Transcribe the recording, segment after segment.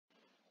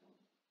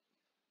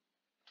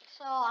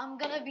So I'm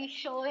gonna be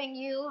showing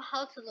you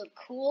how to look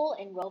cool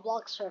in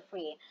Roblox for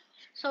free.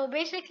 So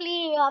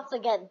basically, you have to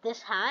get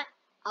this hat.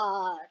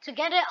 To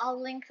get it,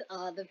 I'll link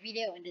the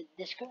video in the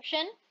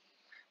description.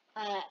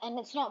 And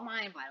it's not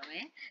mine, by the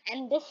way.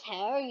 And this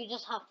hair, you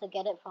just have to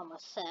get it from a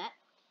set.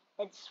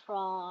 It's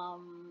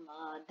from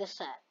this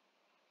set,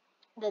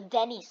 the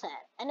Denny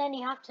set. And then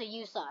you have to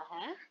use that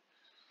hair.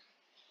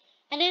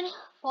 And then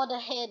for the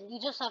head, you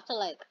just have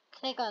to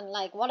click on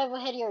whatever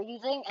head you're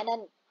using, and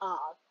then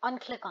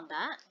unclick on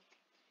that.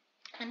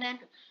 And then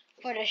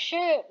for the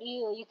shirt,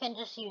 you can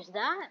just use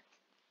that.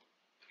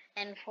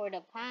 And for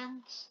the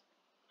pants,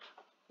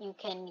 you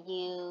can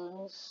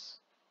use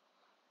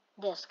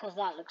this because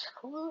that looks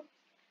cool.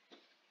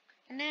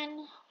 And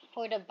then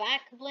for the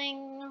back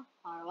bling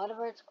or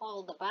whatever it's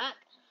called, the back,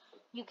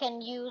 you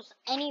can use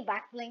any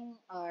back bling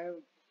or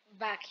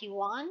back you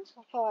want.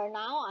 For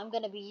now, I'm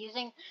gonna be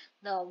using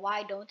the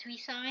why don't we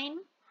sign.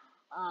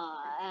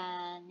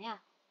 And yeah,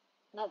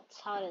 that's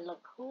how to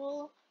look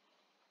cool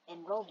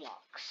in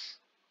Roblox.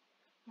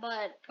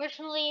 But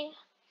personally,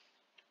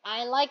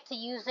 I like to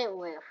use it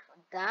with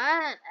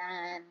that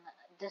and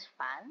this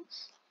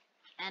pants,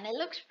 and it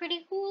looks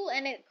pretty cool.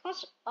 And it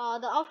costs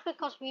the outfit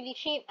costs really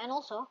cheap. And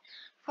also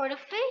for the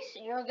face,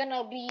 you're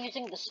gonna be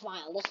using the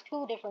smile. There's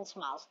two different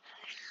smiles,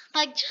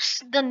 like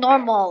just the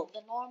normal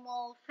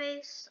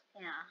face.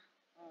 Yeah,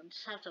 I'll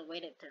just have to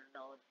wait it to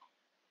load.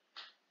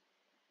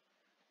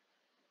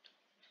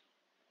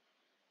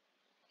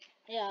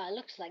 Yeah, it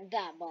looks like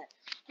that, but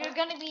you're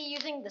gonna be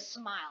using the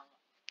smile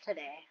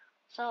today.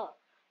 So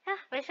yeah,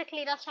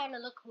 basically that's how to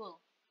look cool.